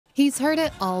He's heard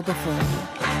it all before.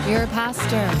 You're a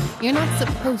pastor. You're not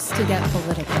supposed to get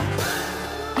political.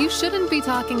 You shouldn't be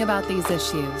talking about these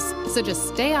issues, so just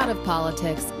stay out of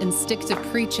politics and stick to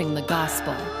preaching the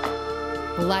gospel.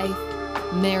 Life,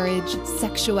 marriage,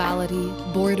 sexuality,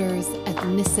 borders,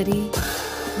 ethnicity.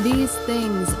 These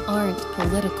things aren't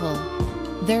political.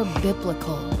 They're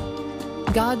biblical.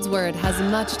 God's word has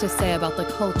much to say about the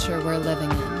culture we're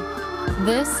living in.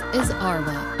 This is Our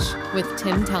Watch with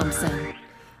Tim Thompson.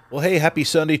 Well, hey, happy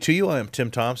Sunday to you. I am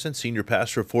Tim Thompson, Senior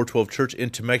Pastor of 412 Church in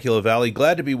Temecula Valley.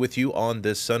 Glad to be with you on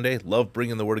this Sunday. Love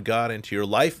bringing the Word of God into your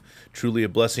life. Truly a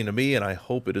blessing to me, and I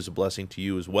hope it is a blessing to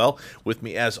you as well. With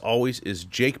me, as always, is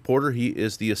Jake Porter. He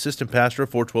is the Assistant Pastor of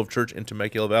 412 Church in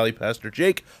Temecula Valley. Pastor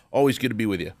Jake, always good to be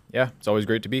with you. Yeah, it's always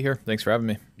great to be here. Thanks for having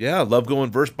me. Yeah, I love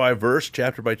going verse by verse,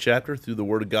 chapter by chapter through the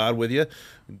Word of God with you,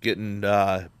 getting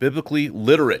biblically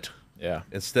literate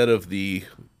instead of the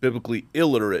biblically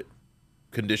illiterate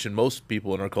condition most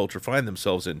people in our culture find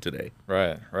themselves in today.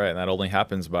 Right. And that only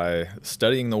happens by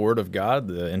studying the Word of God,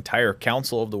 the entire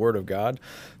counsel of the Word of God,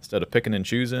 instead of picking and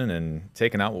choosing and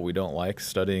taking out what we don't like,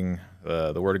 studying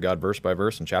the Word of God verse by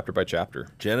verse and chapter by chapter.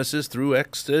 Genesis through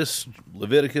Exodus,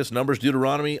 Leviticus, Numbers,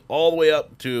 Deuteronomy, all the way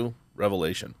up to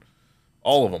Revelation.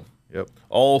 All of them. Yep.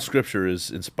 All Scripture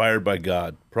is inspired by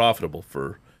God, profitable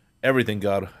for everything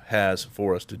God has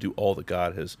for us to do all that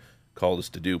God has called us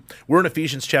to do. We're in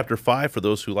Ephesians chapter 5 for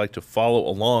those who like to follow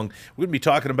along. We're going to be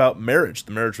talking about marriage,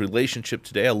 the marriage relationship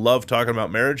today. I love talking about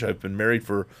marriage. I've been married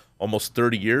for almost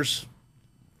 30 years.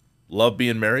 Love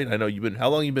being married. I know you've been, how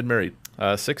long have you been married?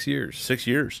 6 years. 6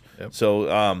 years. Yep.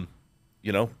 So,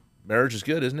 marriage is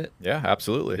good, isn't it? Yeah,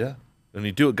 absolutely. Yeah. When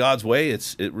you do it God's way,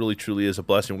 it really, truly is a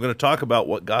blessing. We're going to talk about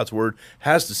what God's Word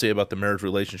has to say about the marriage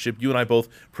relationship. You and I both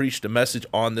preached a message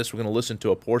on this. We're going to listen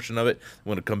to a portion of it.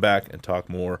 We're going to come back and talk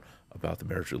more about the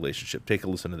marriage relationship. Take a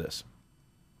listen to this.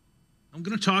 I'm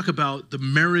going to talk about the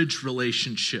marriage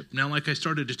relationship. Now, like I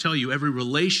started to tell you, every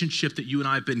relationship that you and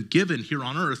I have been given here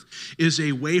on earth is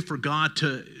a way for God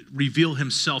to reveal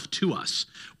himself to us.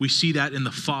 We see that in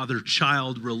the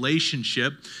father-child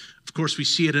relationship. Of course, we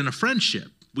see it in a friendship.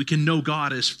 We can know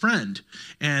God as friend,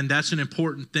 and that's an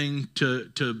important thing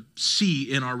to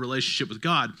see in our relationship with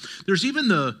God. There's even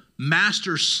the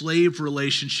master-slave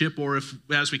relationship, or if,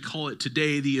 as we call it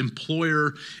today, the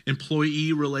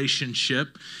employer-employee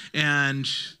relationship. And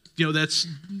that's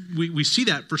we see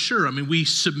that for sure. I mean, we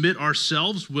submit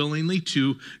ourselves willingly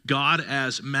to God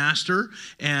as master,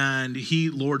 and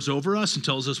he lords over us and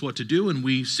tells us what to do, and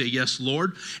we say, yes,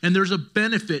 Lord. And there's a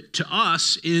benefit to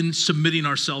us in submitting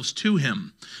ourselves to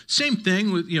him. Same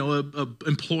thing with, a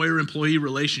employer-employee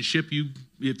relationship.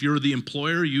 If you're the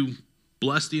employer, you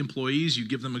bless the employees, you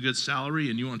give them a good salary,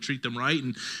 and you want to treat them right,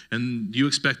 and you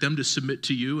expect them to submit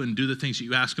to you and do the things that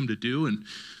you ask them to do, and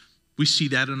we see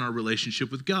that in our relationship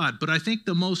with God. But I think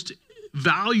the most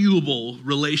valuable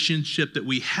relationship that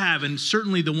we have, and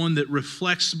certainly the one that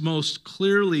reflects most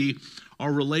clearly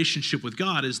our relationship with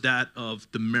God, is that of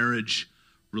the marriage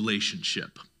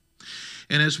relationship.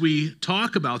 And as we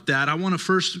talk about that, I want to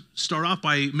first start off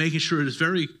by making sure it is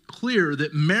very clear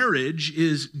that marriage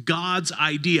is God's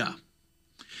idea.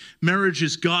 Marriage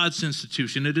is God's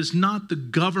institution. It is not the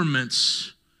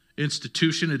government's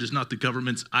institution. It is not the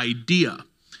government's idea.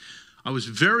 I was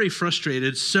very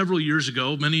frustrated several years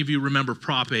ago. Many of you remember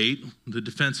Prop 8, the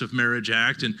Defense of Marriage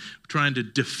Act, and trying to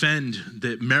defend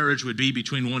that marriage would be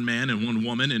between one man and one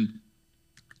woman. And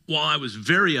while I was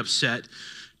very upset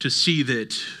to see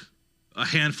that a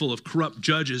handful of corrupt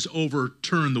judges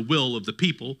overturned the will of the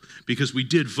people, because we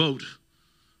did vote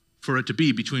for it to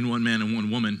be between one man and one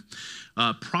woman,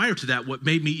 prior to that, what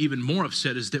made me even more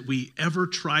upset is that we ever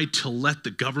tried to let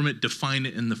the government define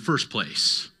it in the first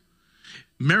place.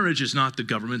 Marriage is not the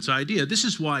government's idea. This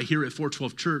is why here at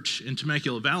 412 Church in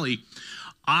Temecula Valley,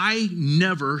 I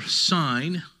never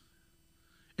sign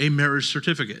a marriage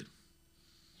certificate.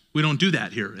 We don't do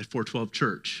that here at 412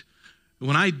 Church.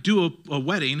 When I do a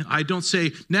wedding, I don't say,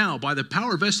 now, by the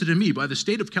power vested in me by the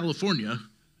state of California.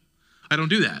 I don't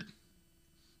do that.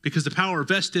 Because the power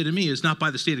vested in me is not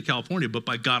by the state of California, but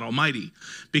by God Almighty.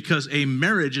 Because a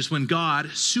marriage is when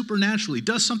God supernaturally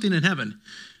does something in heaven.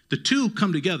 The two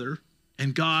come together,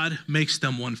 and God makes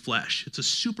them one flesh. It's a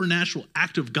supernatural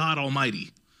act of God Almighty,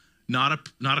 not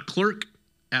a clerk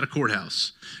at a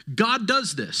courthouse. God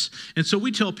does this. And so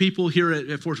we tell people here at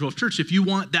 412 Church, if you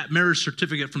want that marriage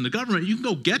certificate from the government, you can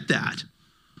go get that.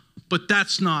 But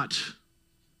that's not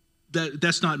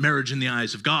marriage in the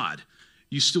eyes of God.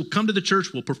 You still come to the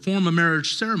church, we'll perform a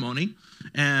marriage ceremony,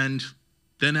 and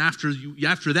then after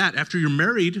you're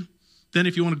married, then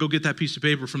if you want to go get that piece of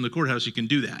paper from the courthouse, you can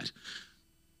do that.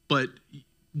 But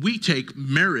we take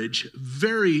marriage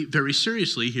very, very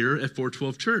seriously here at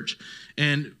 412 Church.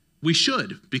 And we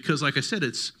should, because like I said,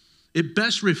 it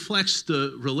best reflects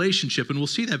the relationship, and we'll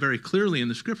see that very clearly in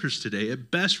the scriptures today.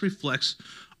 It best reflects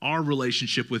our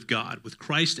relationship with God, with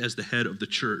Christ as the head of the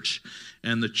church,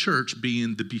 and the church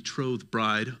being the betrothed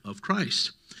bride of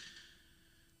Christ.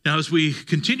 Now, as we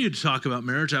continue to talk about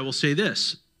marriage, I will say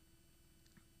this,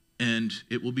 and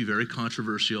it will be very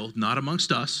controversial, not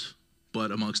amongst us,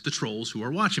 but amongst the trolls who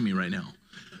are watching me right now.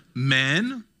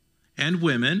 Men and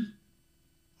women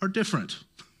are different.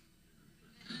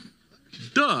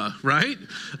 Duh, right?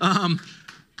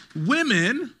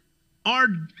 Women are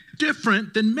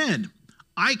different than men.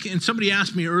 Somebody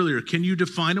asked me earlier, can you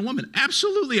define a woman?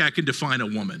 Absolutely, I can define a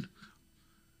woman.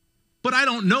 But I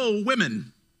don't know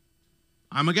women.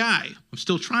 I'm a guy. I'm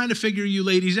still trying to figure you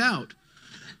ladies out.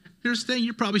 Here's the thing,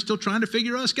 you're probably still trying to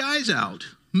figure us guys out.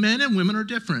 Men and women are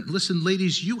different. Listen,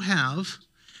 ladies, you have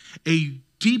a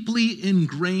deeply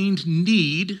ingrained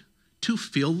need to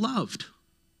feel loved.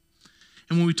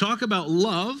 And when we talk about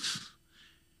love,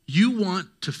 you want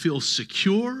to feel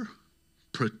secure,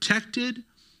 protected,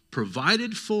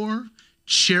 provided for,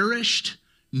 cherished,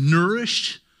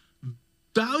 nourished,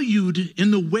 valued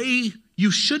in the way you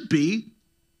should be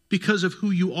because of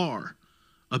who you are,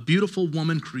 a beautiful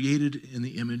woman created in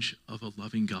the image of a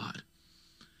loving God.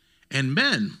 And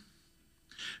men,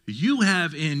 you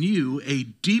have in you a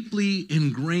deeply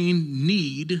ingrained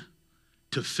need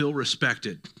to feel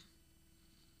respected,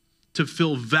 to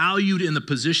feel valued in the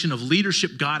position of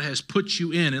leadership God has put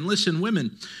you in. And listen,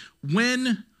 women,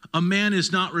 when a man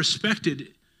is not respected,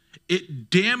 it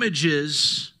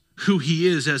damages who he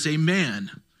is as a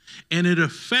man, and it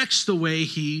affects the way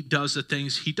he does the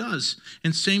things he does.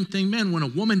 And same thing, men, when a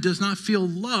woman does not feel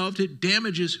loved, it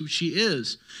damages who she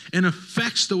is and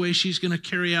affects the way she's going to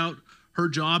carry out her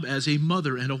job as a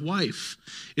mother and a wife.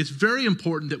 It's very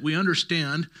important that we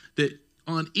understand that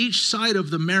on each side of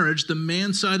the marriage, the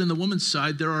man's side and the woman's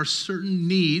side, there are certain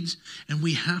needs, and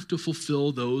we have to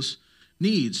fulfill those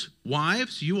needs.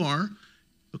 Wives, you are,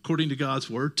 according to God's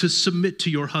word, to submit to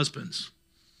your husbands.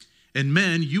 And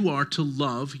men, you are to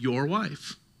love your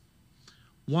wife.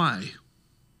 Why?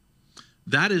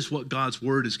 That is what God's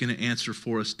word is going to answer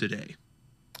for us today.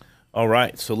 All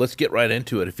right, so let's get right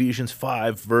into it. Ephesians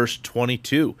 5, verse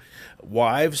 22.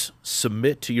 Wives,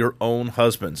 submit to your own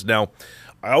husbands. Now,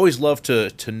 I always love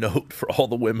to note for all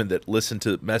the women that listen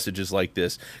to messages like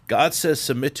this, God says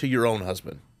submit to your own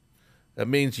husband. That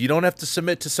means you don't have to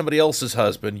submit to somebody else's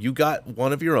husband. You got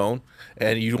one of your own,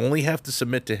 and you only have to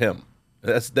submit to him.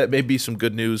 That may be some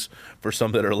good news for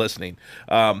some that are listening,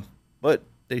 but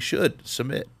they should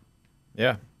submit.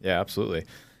 Yeah, absolutely.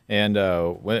 And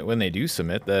when they do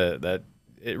submit, that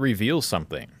it reveals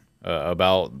something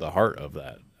about the heart of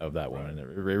that woman. It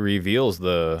reveals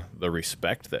the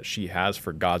respect that she has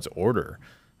for God's order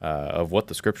of what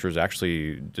the Scriptures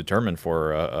actually determine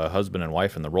for a husband and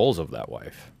wife and the roles of that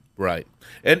wife. Right.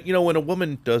 And, when a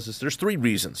woman does this, there's 3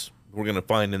 reasons we're going to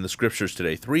find in the Scriptures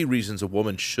today. 3 reasons a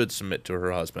woman should submit to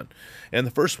her husband. And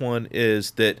the first one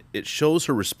is that it shows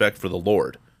her respect for the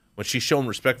Lord. When she's shown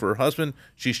respect for her husband,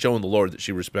 she's shown the Lord that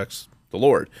she respects the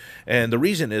Lord. And the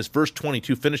reason is verse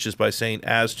 22 finishes by saying,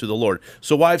 as to the Lord.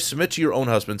 So wives, submit to your own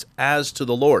husbands as to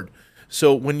the Lord.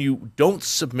 So when you don't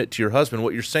submit to your husband,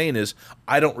 what you're saying is,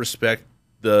 I don't respect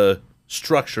the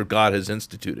structure God has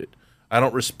instituted. I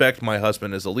don't respect my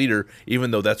husband as a leader,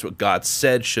 even though that's what God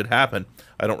said should happen.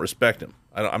 I don't respect him.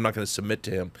 I'm not going to submit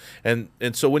to him. And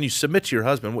so when you submit to your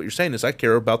husband, what you're saying is, I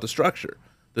care about the structure.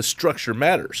 The structure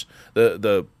matters.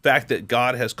 The fact that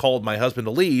God has called my husband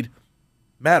to lead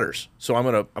matters. So I'm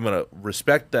gonna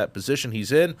respect that position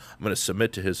he's in. I'm gonna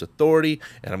submit to his authority,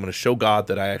 and I'm gonna show God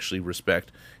that I actually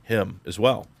respect him as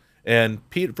well. And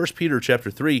 1 Peter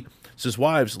chapter 3 says,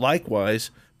 wives,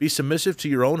 likewise, be submissive to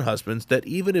your own husbands, that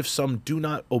even if some do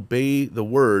not obey the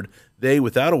word, they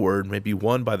without a word may be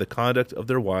won by the conduct of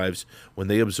their wives when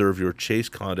they observe your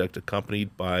chaste conduct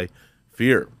accompanied by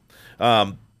fear.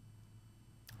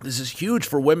 This is huge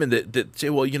for women that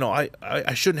say, well,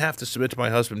 I shouldn't have to submit to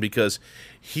my husband because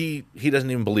he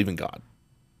doesn't even believe in God.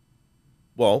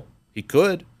 Well, he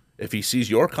could. If he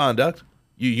sees your conduct,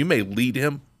 you may lead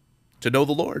him to know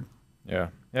the Lord. Yeah,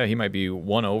 he might be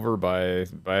won over by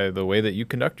the way that you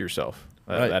conduct yourself.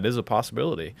 Right. That is a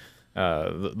possibility.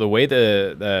 The way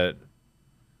that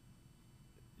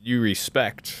you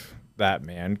respect that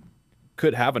man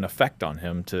could have an effect on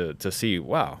him to see,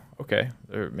 wow, okay,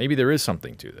 maybe there is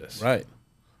something to this. Right.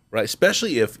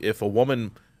 Especially if a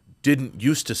woman didn't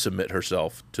used to submit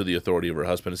herself to the authority of her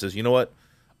husband and says, you know what,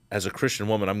 as a Christian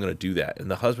woman, I'm going to do that.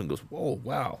 And the husband goes, whoa,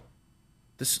 wow,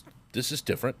 this is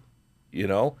different.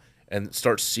 and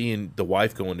starts seeing the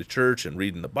wife going to church and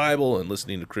reading the Bible and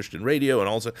listening to Christian radio, and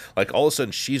all of a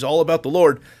sudden she's all about the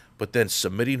Lord, but then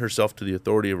submitting herself to the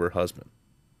authority of her husband.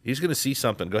 He's going to see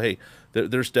something, go, hey,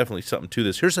 there's definitely something to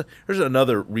this. Here's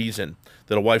another reason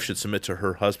that a wife should submit to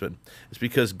her husband. It's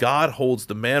because God holds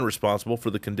the man responsible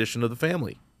for the condition of the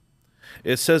family.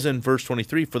 It says in verse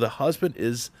 23, for the husband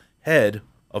is head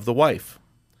of the wife.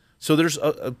 So there's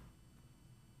a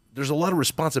lot of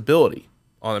responsibility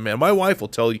on the man. My wife will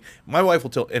tell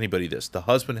anybody this: the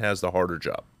husband has the harder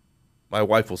job. My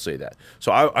wife will say that.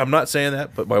 So I'm not saying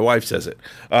that, but my wife says it.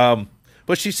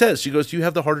 But she goes, you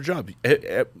have the harder job.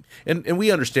 And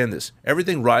we understand this.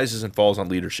 Everything rises and falls on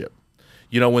leadership.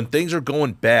 When things are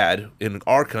going bad in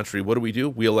our country, what do?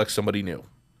 We elect somebody new.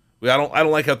 I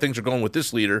don't like how things are going with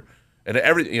this leader. And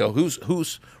everything,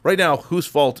 who's right now, whose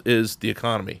fault is the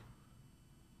economy?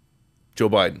 Joe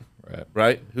Biden.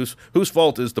 Right? Whose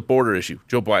fault is the border issue?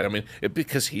 Joe Biden. I mean,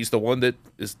 because he's the one that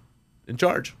is in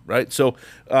charge, right? So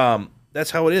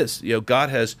that's how it is. God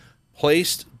has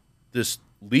placed this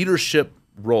leadership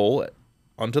role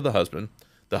onto the husband.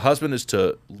 The husband is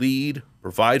to lead,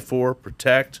 provide for,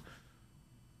 protect,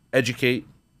 educate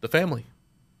the family,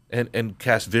 and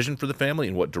cast vision for the family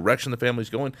and what direction the family's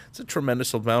going. It's a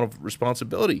tremendous amount of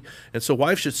responsibility. And so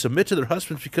wives should submit to their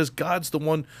husbands because God's the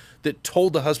one that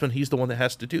told the husband he's the one that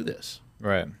has to do this.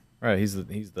 Right. He's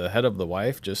the head of the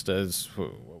wife, just as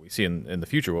what we see in the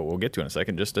future, what we'll get to in a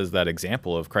second, just as that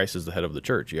example of Christ as the head of the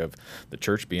church. You have the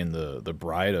church being the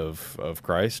bride of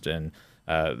Christ, and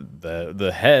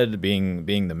the head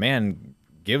being the man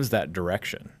gives that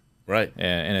direction. Right.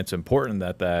 And it's important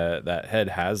that head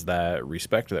has that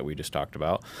respect that we just talked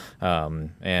about.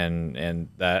 And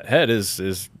that head is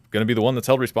going to be the one that's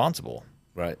held responsible.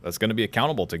 Right. That's going to be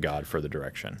accountable to God for the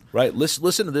direction. Right.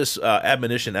 Listen to this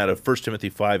admonition out of 1 Timothy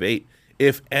 5:8.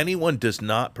 If anyone does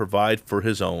not provide for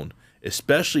his own,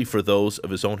 especially for those of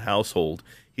his own household,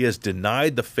 he has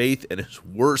denied the faith and is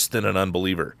worse than an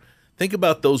unbeliever. Think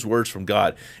about those words from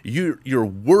God. You're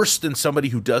worse than somebody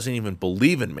who doesn't even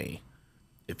believe in me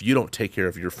if you don't take care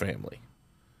of your family.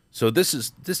 So this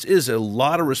is a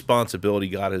lot of responsibility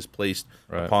God has placed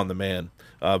upon the man.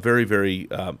 Very, very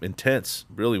intense,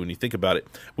 really, when you think about it.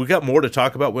 We've got more to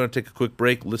talk about. We're going to take a quick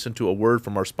break, listen to a word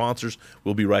from our sponsors.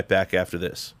 We'll be right back after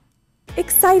this.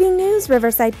 Exciting news,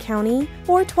 Riverside County.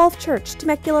 412 Church,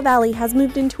 Temecula Valley has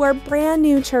moved into our brand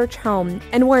new church home,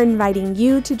 and we're inviting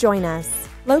you to join us.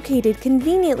 Located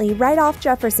conveniently right off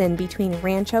Jefferson between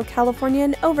Rancho, California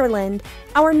and Overland,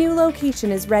 our new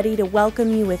location is ready to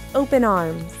welcome you with open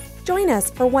arms. Join us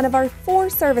for one of our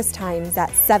 4 service times at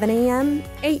 7 a.m.,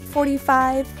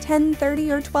 8:45,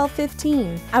 10:30, or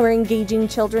 12:15. Our engaging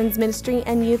children's ministry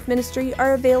and youth ministry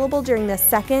are available during the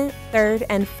 2nd, 3rd,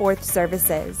 and 4th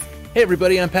services. Hey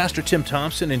everybody, I'm Pastor Tim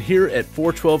Thompson, and here at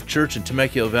 412 Church in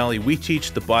Temecula Valley, we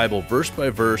teach the Bible verse by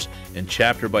verse and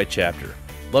chapter by chapter.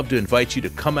 Love to invite you to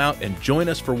come out and join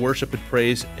us for worship and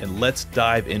praise, and let's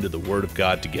dive into the Word of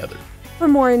God together. For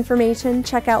more information,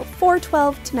 check out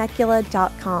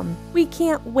 412temecula.com. We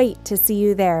can't wait to see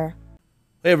you there.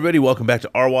 Hey everybody, welcome back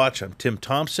to Our Watch. I'm Tim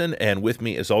Thompson, and with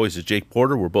me as always is Jake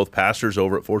Porter. We're both pastors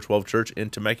over at 412 Church in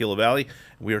Temecula Valley.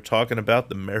 We are talking about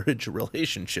the marriage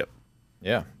relationship.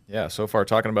 Yeah. So far,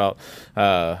 talking about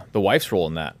the wife's role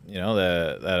in that.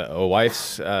 That a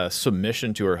wife's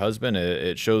submission to her husband,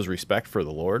 it shows respect for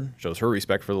the Lord, shows her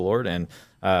respect for the Lord, and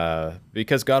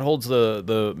because God holds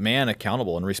the man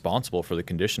accountable and responsible for the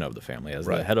condition of the family as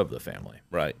the head of the family.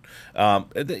 Right.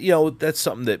 That's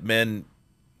something that men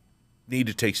need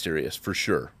to take serious for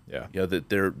sure. Yeah.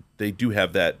 That they do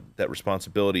have that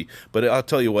responsibility. But I'll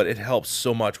tell you what, it helps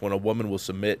so much when a woman will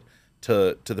submit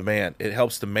to the man. It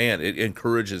helps the man. It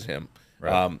encourages him.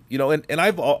 Right. And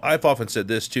I've often said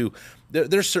this too.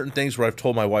 There's certain things where I've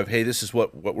told my wife, hey, this is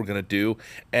what we're going to do,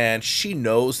 and she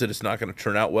knows that it's not going to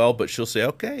turn out well, but she'll say,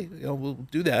 okay, we'll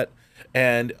do that,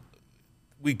 and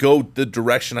we go the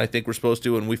direction I think we're supposed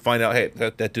to, and we find out, hey,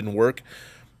 that didn't work.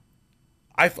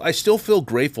 I still feel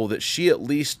grateful that she at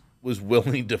least was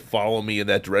willing to follow me in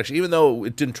that direction, even though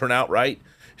it didn't turn out right.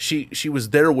 She was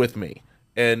there with me.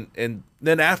 And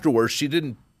then afterwards, she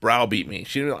didn't browbeat me.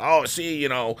 She didn't,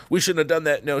 we shouldn't have done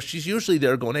that. No, she's usually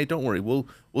there going, hey, don't worry, we'll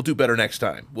do better next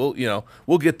time.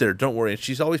 We'll get there. Don't worry. And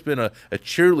she's always been a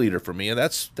cheerleader for me, and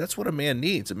that's what a man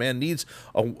needs. A man needs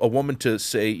a woman to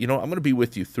say, I'm going to be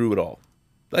with you through it all,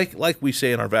 like we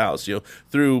say in our vows,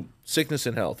 through sickness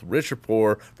and health, rich or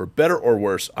poor, for better or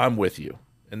worse, I'm with you.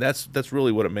 And that's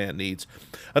really what a man needs.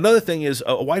 Another thing is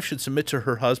a wife should submit to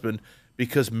her husband,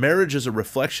 because marriage is a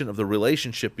reflection of the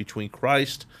relationship between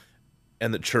Christ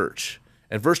and the church.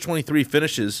 And verse 23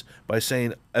 finishes by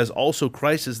saying, as also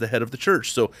Christ is the head of the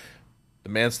church. So the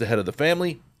man's the head of the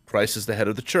family, Christ is the head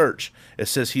of the church. It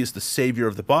says he is the Savior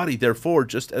of the body. Therefore,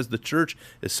 just as the church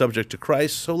is subject to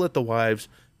Christ, so let the wives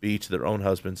be to their own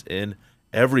husbands in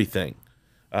everything.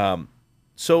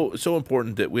 So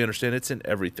important that we understand it's in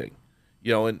everything.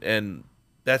 And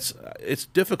it's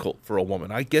difficult for a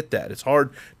woman. I get that. It's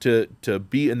hard to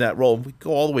be in that role. We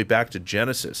go all the way back to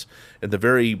Genesis in the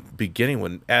very beginning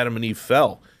when Adam and Eve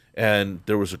fell, and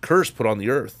there was a curse put on the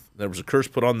earth. There was a curse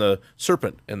put on the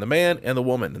serpent and the man and the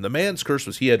woman. And the man's curse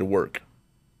was he had to work.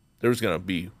 There was going to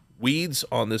be weeds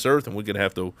on this earth, and we're going to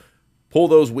have to pull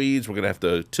those weeds. We're going to have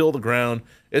to till the ground.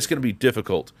 It's going to be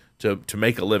difficult to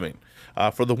make a living.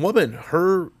 For the woman,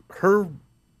 her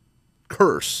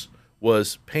curse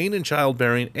was pain in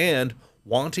childbearing and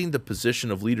wanting the position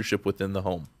of leadership within the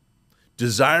home,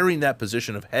 desiring that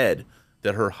position of head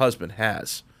that her husband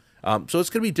has. So it's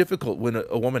going to be difficult when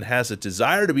a woman has a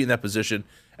desire to be in that position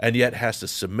and yet has to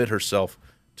submit herself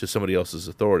to somebody else's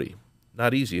authority.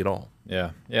 Not easy at all.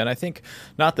 Yeah, and I think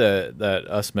not that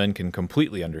us men can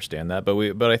completely understand that,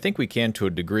 but I think we can to a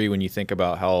degree when you think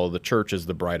about how the church is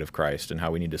the bride of Christ and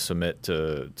how we need to submit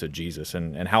to Jesus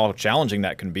and how challenging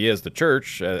that can be as the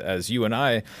church, as you and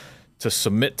I, to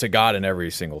submit to God in every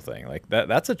single thing. Like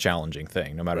that's a challenging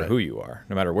thing, no matter who you are,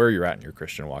 no matter where you're at in your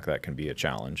Christian walk. That can be a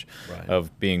challenge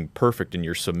of being perfect in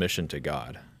your submission to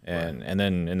God, and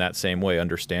then in that same way,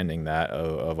 understanding that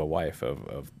of a wife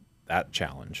of that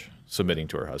challenge, submitting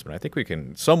to her husband. I think we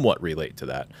can somewhat relate to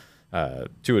that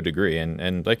to a degree,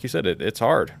 and like you said, it's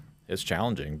hard, it's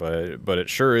challenging, but it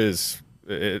sure is.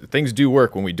 Things do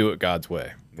work when we do it God's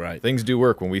way. Right. Things do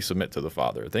work when we submit to the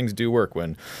Father. Things do work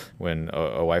when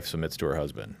a wife submits to her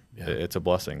husband. Yeah. It's a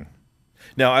blessing.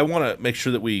 Now, I want to make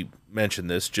sure that we mention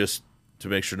this just to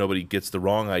make sure nobody gets the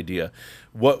wrong idea.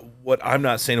 What I'm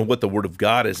not saying and what the Word of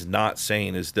God is not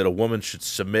saying is that a woman should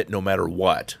submit no matter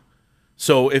what.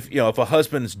 So if a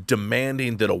husband's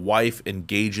demanding that a wife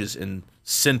engages in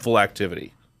sinful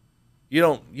activity, you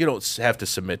don't have to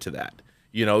submit to that.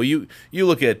 You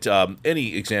look at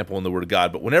any example in the Word of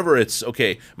God, but whenever it's,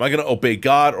 okay, am I going to obey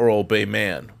God or obey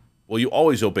man? Well, you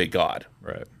always obey God.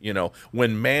 Right.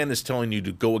 When man is telling you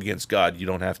to go against God, you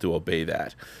don't have to obey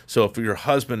that. So if your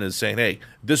husband is saying, hey,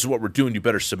 this is what we're doing, you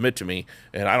better submit to me,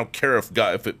 and I don't care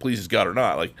if it pleases God or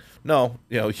not, like, no,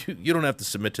 you don't have to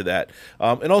submit to that.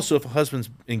 And also, if a husband's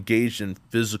engaged in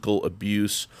physical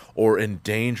abuse or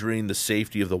endangering the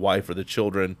safety of the wife or the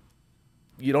children,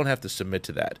 you don't have to submit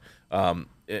to that.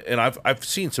 And I've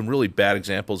seen some really bad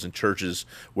examples in churches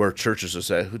where churches will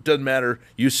say, it doesn't matter,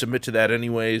 you submit to that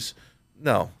anyways.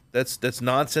 No, that's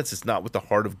nonsense. It's not with the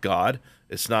heart of God.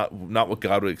 It's not what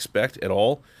God would expect at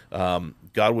all.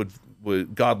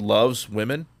 God loves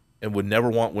women and would never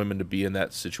want women to be in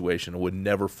that situation, and would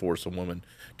never force a woman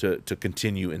to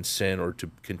continue in sin or to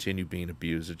continue being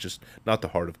abused. It's just not the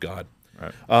heart of God.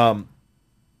 Right.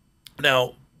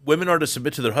 Now, women are to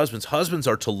submit to their husbands. Husbands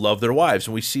are to love their wives.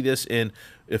 And we see this in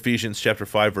Ephesians chapter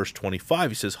 5, verse 25.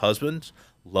 He says, husbands,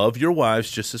 love your wives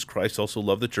just as Christ also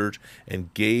loved the church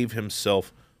and gave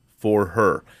himself for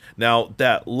her. Now,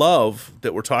 that love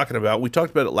that we're talking about, we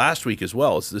talked about it last week as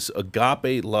well. It's this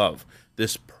agape love,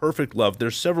 this perfect love.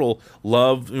 There's several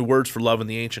words for love in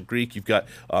the ancient Greek. You've got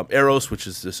eros, which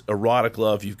is this erotic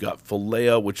love. You've got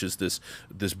philea, which is this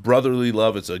brotherly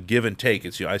love. It's a give and take.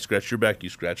 It's I scratch your back, you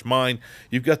scratch mine.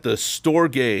 You've got the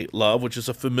storge love, which is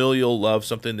a familial love,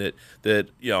 something that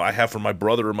I have for my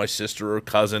brother or my sister or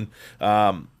cousin.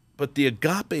 But the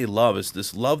agape love is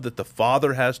this love that the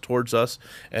Father has towards us,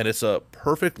 and it's a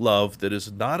perfect love that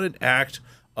is not an act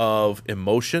of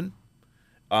emotion.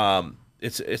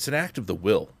 It's an act of the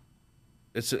will.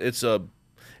 It's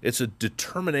a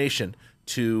determination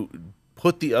to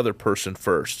put the other person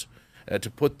first,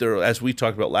 to put their, as we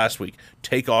talked about last week,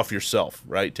 take off yourself,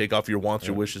 right? Take off your wants,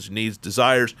 your wishes, needs,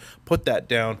 desires. Put that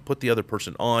down. Put the other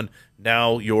person on.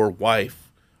 Now your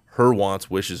wife, her wants,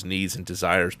 wishes, needs, and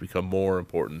desires become more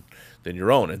important than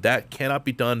your own, and that cannot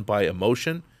be done by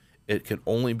emotion. It can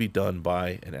only be done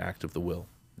by an act of the will.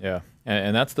 Yeah,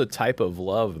 and that's the type of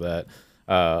love that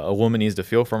a woman needs to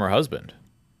feel from her husband,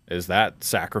 is that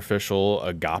sacrificial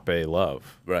agape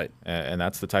love. Right. And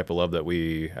that's the type of love that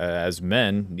we, as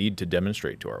men, need to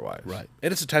demonstrate to our wives. Right.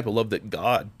 And it's the type of love that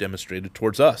God demonstrated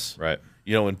towards us. Right.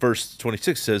 In verse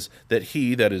 26 says that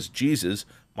he, that is Jesus,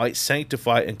 might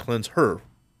sanctify and cleanse her.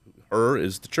 Her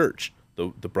is the church, the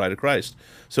bride of Christ.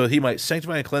 So he might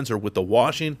sanctify and cleanse her with the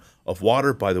washing of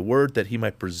water by the word, that he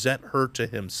might present her to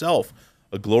himself,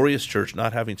 a glorious church,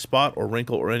 not having spot or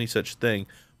wrinkle or any such thing,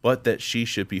 but that she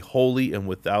should be holy and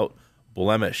without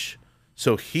blemish.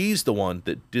 So he's the one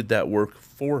that did that work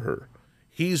for her.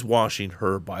 He's washing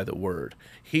her by the word.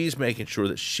 He's making sure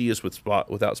that she is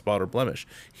without spot or blemish.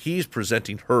 He's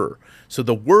presenting her. So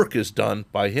the work is done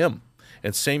by him.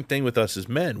 And same thing with us as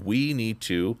men. We need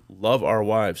to love our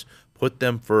wives, put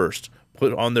them first,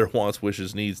 put on their wants,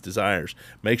 wishes, needs, desires,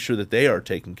 make sure that they are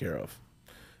taken care of.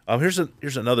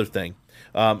 Here's another thing.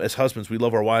 As husbands, we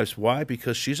love our wives. Why?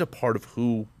 Because she's a part of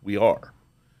who we are.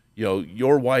 You know,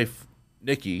 your wife,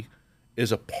 Nikki,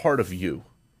 is a part of you.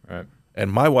 Right. And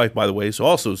my wife, by the way, is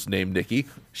also named Nikki.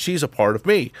 She's a part of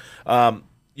me.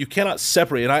 You cannot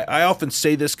separate. And I often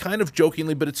say this kind of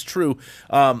jokingly, but it's true.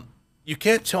 You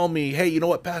can't tell me, hey, you know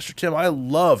what, Pastor Tim, I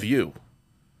love you.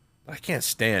 I can't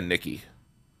stand Nikki.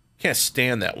 Can't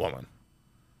stand that woman.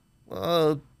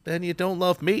 Well, then you don't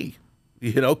love me,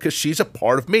 you know, because she's a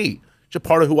part of me. She's a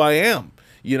part of who I am.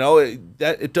 You know,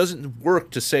 it doesn't work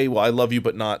to say, well, I love you,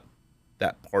 but not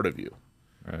that part of you.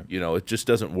 Right. You know, it just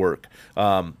doesn't work.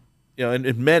 You know,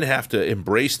 and men have to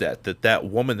embrace that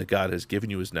woman that God has given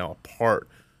you is now a part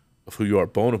of who you are,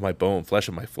 bone of my bone, flesh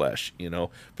of my flesh. You know,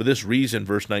 for this reason,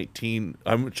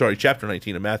 chapter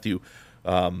 19 of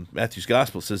Matthew's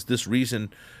gospel says, this reason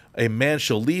a man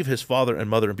shall leave his father and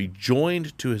mother and be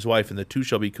joined to his wife, and the two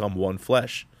shall become one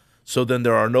flesh. So then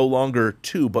there are no longer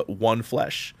two, but one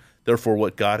flesh. Therefore,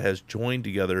 what God has joined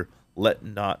together, let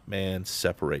not man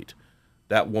separate.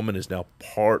 That woman is now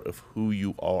part of who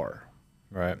you are.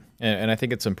 Right. And I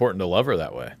think it's important to love her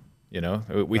that way. You know,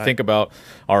 we Right. think about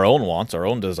our own wants, our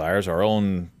own desires, our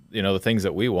own, you know, the things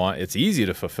that we want. It's easy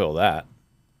to fulfill that.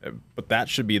 But that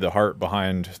should be the heart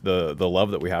behind the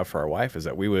love that we have for our wife, is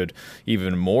that we would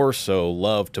even more so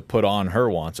love to put on her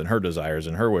wants and her desires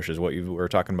and her wishes, what you were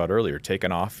talking about earlier,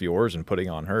 taking off yours and putting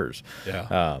on hers.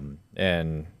 Yeah.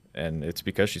 And it's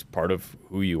because she's part of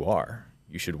who you are.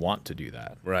 You should want to do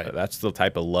that. Right. That's the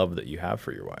type of love that you have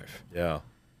for your wife. Yeah.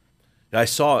 I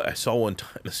saw one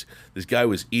time this guy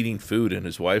was eating food, and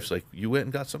his wife's like, "You went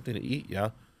and got something to eat, yeah?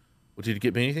 Well, did you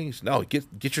get me anything?" He said, "No,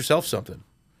 get yourself something."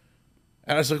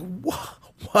 And I was like,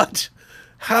 "What?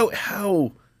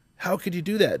 How could you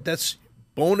do that? That's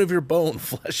bone of your bone,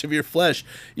 flesh of your flesh.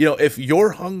 You know, if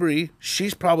you're hungry,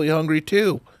 she's probably hungry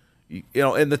too. You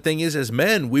know, and the thing is, as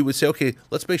men, we would say, okay,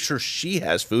 let's make sure she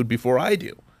has food before I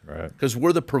do, Right? because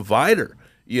we're the provider.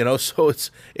 You know, so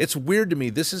it's weird to me.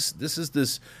 This is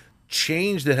this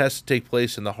change that has to take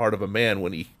place in the heart of a man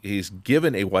when he's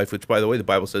given a wife, which, by the way, the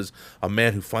Bible says a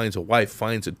man who finds a wife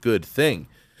finds a good thing.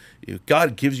 If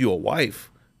God gives you a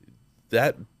wife,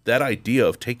 that idea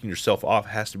of taking yourself off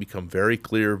has to become very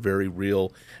clear, very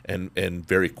real, and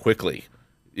very quickly.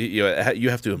 You know, you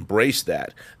have to embrace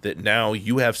that now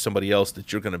you have somebody else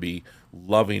that you're going to be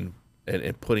loving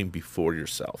and putting before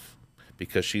yourself,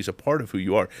 because she's a part of who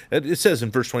you are. And it says in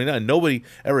verse 29, nobody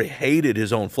ever hated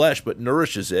his own flesh, but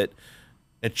nourishes it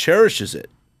and cherishes it,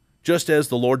 just as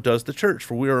the Lord does the church.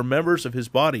 For we are members of his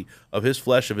body, of his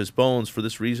flesh, of his bones. For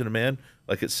this reason, a man,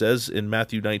 like it says in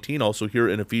Matthew 19, also here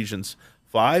in Ephesians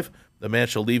 5, the man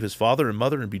shall leave his father and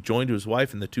mother and be joined to his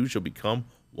wife, and the two shall become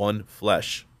one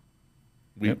flesh.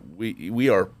 We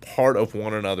are part of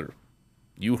one another.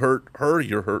 You hurt her,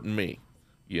 you're hurting me,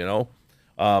 you know?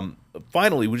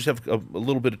 Finally, we just have a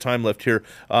little bit of time left here.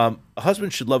 A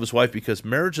husband should love his wife because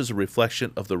marriage is a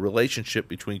reflection of the relationship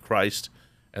between Christ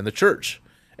and the church.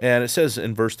 And it says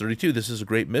in verse 32, this is a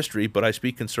great mystery, but I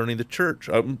speak concerning the church,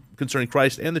 concerning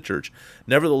Christ and the church.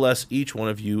 Nevertheless, each one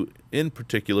of you in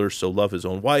particular so love his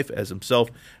own wife as himself,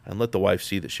 and let the wife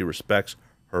see that she respects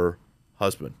her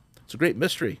husband. It's a great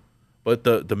mystery, but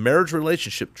the marriage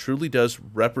relationship truly does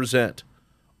represent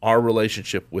our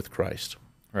relationship with Christ.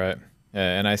 Right.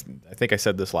 And I think I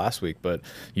said this last week, but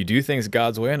you do things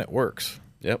God's way and it works.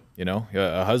 Yep. You know,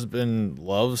 a husband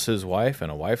loves his wife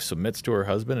and a wife submits to her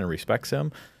husband and respects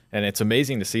him. And it's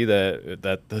amazing to see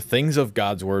that the things of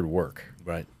God's word work.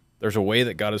 Right. There's a way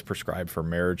that God has prescribed for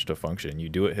marriage to function. You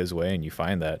do it his way, and you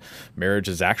find that marriage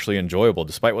is actually enjoyable,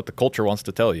 despite what the culture wants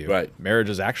to tell you. Right. Marriage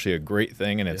is actually a great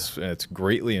thing, and it's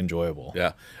greatly enjoyable.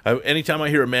 Yeah. Anytime I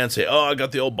hear a man say, "Oh, I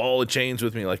got the old ball of chains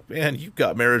with me," like, man, you've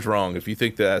got marriage wrong if you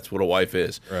think that's what a wife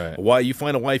is. Right. Why you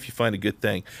find a wife, you find a good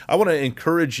thing. I want to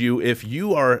encourage you, if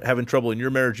you are having trouble in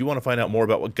your marriage, you want to find out more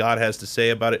about what God has to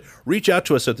say about it, reach out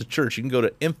to us at the church. You can go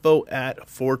to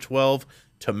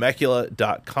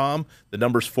info@412temecula.com. The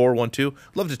number's 412.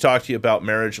 Love to talk to you about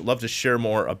marriage. Love to share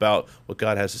more about what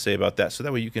God has to say about that, so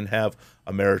that way you can have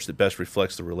a marriage that best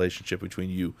reflects the relationship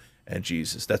between you and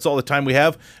Jesus. That's all the time we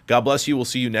have. God bless you. We'll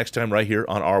see you next time right here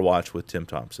on Our Watch with Tim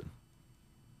Thompson.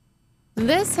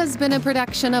 This has been a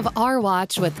production of Our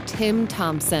Watch with Tim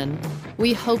Thompson.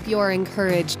 We hope you're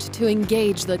encouraged to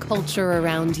engage the culture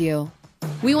around you.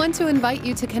 We want to invite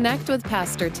you to connect with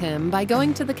Pastor Tim by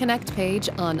going to the Connect page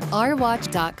on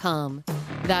ourwatch.com.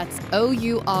 That's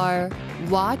OURWatch.com.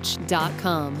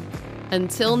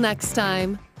 Until next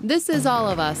time, this is all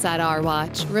of us at Our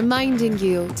Watch reminding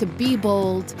you to be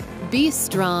bold, be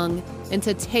strong, and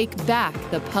to take back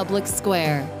the public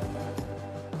square.